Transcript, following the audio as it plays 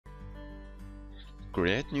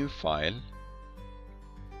Create new file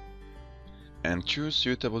and choose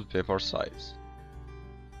suitable paper size.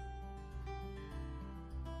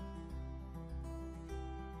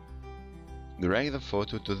 Drag the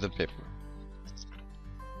photo to the paper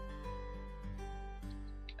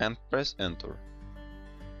and press enter.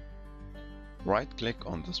 Right-click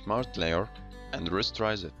on the smart layer and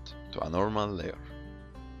rasterize it to a normal layer.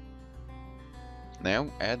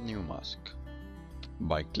 Now add new mask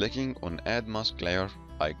by clicking on Add Mask Layer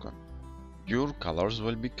icon. Your colors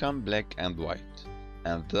will become black and white,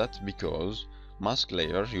 and that's because mask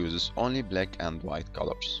layer uses only black and white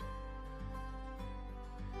colors.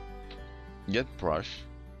 Get brush,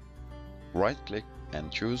 right-click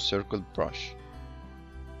and choose circle brush.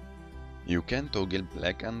 You can toggle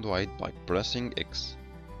black and white by pressing X.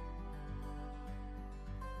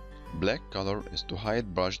 Black color is to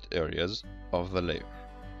hide brushed areas of the layer.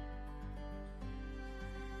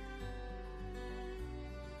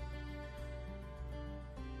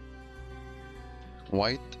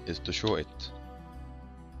 White is to show it.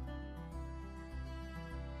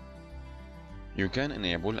 You can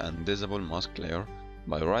enable and disable mask layer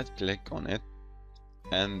by right-click on it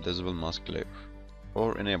and disable mask layer,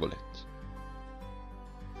 or enable it.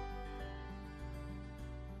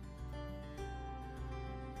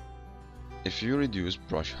 If you reduce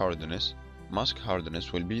brush hardness, mask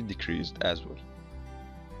hardness will be decreased as well.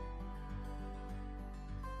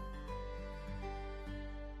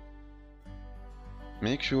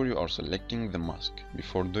 Make sure you are selecting the mask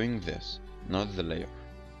before doing this, not the layer.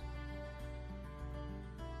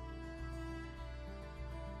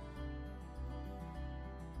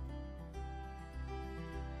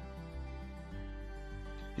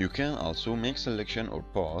 You can also make selection or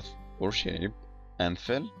path or shape and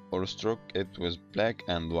fill or stroke it with black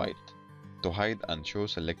and white to hide and show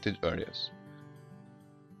selected areas.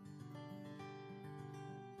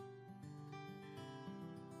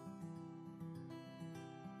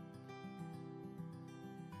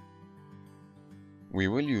 We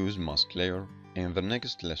will use mask layer in the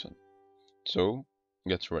next lesson, so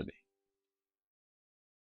get ready.